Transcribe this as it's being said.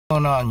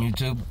What's going on,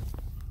 YouTube?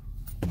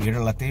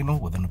 Weirdo Latino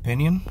with an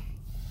opinion.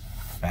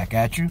 Back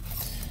at you.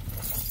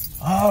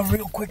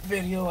 Real quick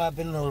video. I've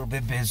been a little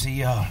bit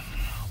busy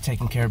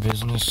taking care of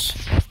business.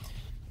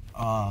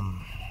 How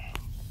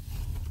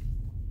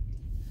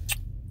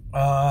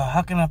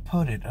can I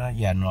put it?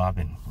 I've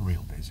been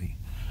real busy.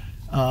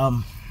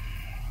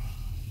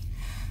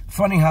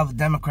 Funny how the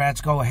Democrats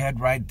go ahead,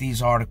 write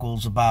these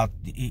articles about,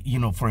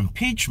 for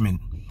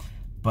impeachment,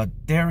 but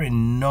they're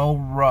in no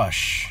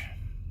rush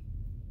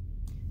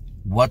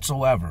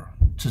whatsoever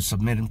to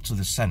submit him to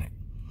the Senate.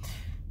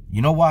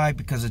 You know why?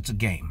 Because it's a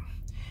game.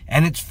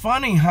 And it's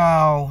funny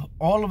how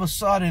all of a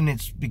sudden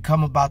it's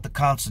become about the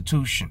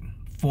Constitution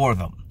for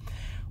them.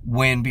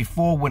 When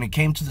it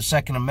came to the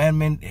Second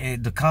Amendment,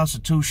 the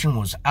Constitution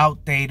was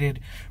outdated,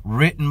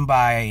 written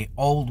by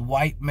old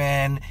white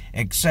men,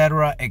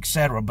 etc.,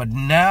 etc. But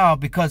now,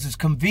 because it's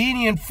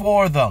convenient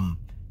for them,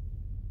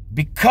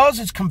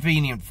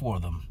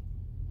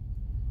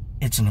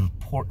 it's an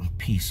important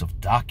piece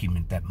of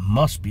document that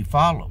must be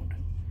followed.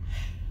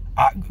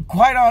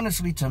 Quite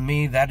honestly, to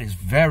me, that is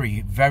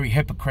very, very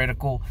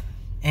hypocritical.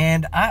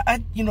 And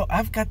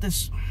I've got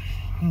this,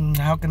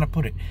 how can I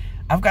put it?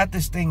 I've got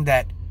this thing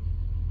that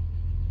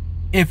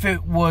if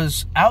it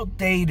was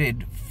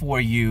outdated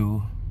for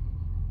you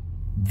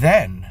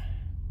then,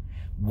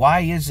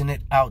 why isn't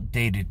it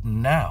outdated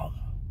now?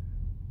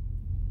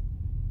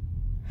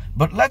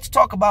 But let's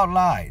talk about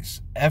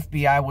lies.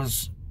 FBI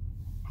was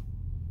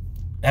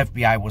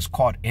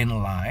caught in a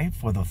lie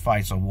for the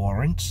FISA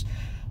warrants.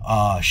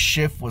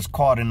 Schiff was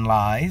caught in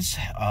lies.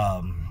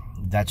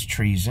 That's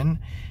treason.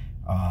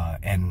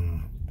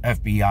 And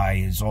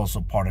FBI is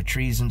also part of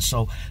treason.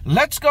 So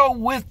let's go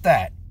with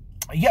that.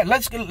 Yeah,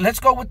 let's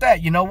go with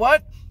that. You know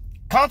what?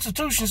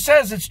 Constitution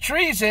says it's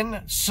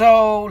treason,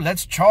 so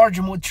let's charge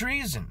him with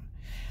treason.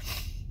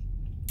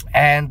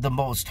 And the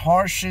most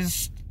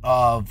harshest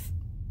of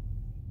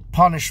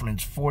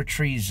punishments for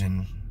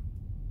treason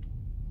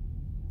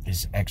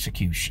is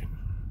execution.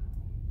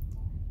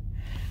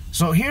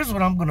 So here's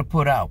what I'm going to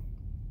put out.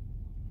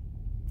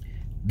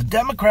 The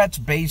Democrats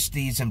based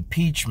these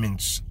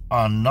impeachments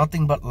on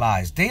nothing but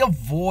lies. They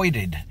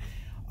avoided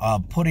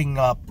putting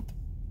up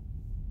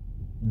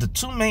the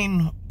two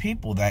main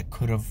people that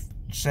could have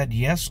said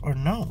yes or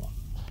no.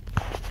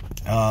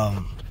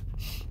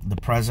 The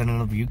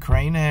president of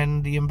Ukraine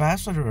and the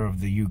ambassador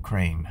of the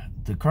Ukraine,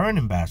 the current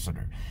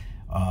ambassador,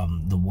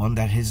 the one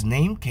that his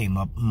name came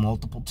up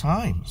multiple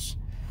times.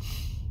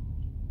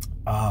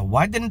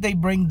 Why didn't they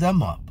bring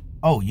them up?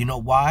 Oh, you know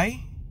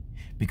why?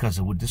 Because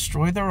it would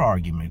destroy their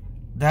argument.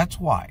 That's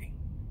why.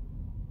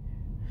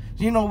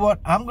 You know what?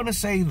 I'm going to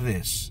say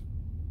this.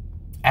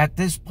 At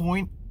this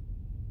point,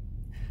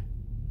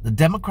 the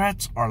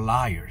Democrats are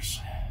liars.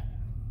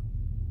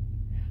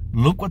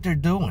 Look what they're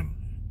doing.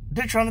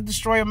 They're trying to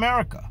destroy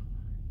America.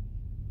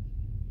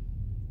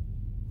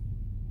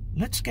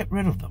 Let's get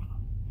rid of them.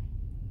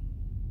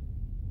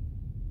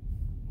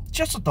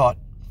 Just a thought.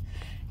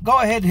 Go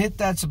ahead, hit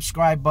that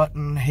subscribe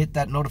button, hit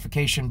that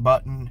notification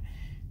button,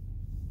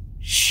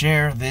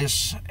 share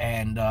this,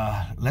 and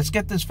let's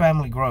get this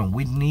family growing.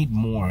 We need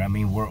more. I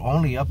mean, we're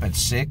only up at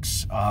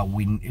 6.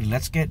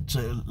 Let's get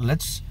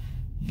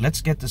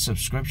the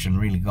subscription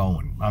really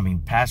going. I mean,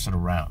 pass it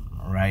around,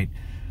 all right?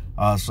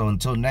 So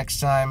until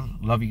next time,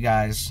 love you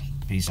guys.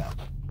 Peace out.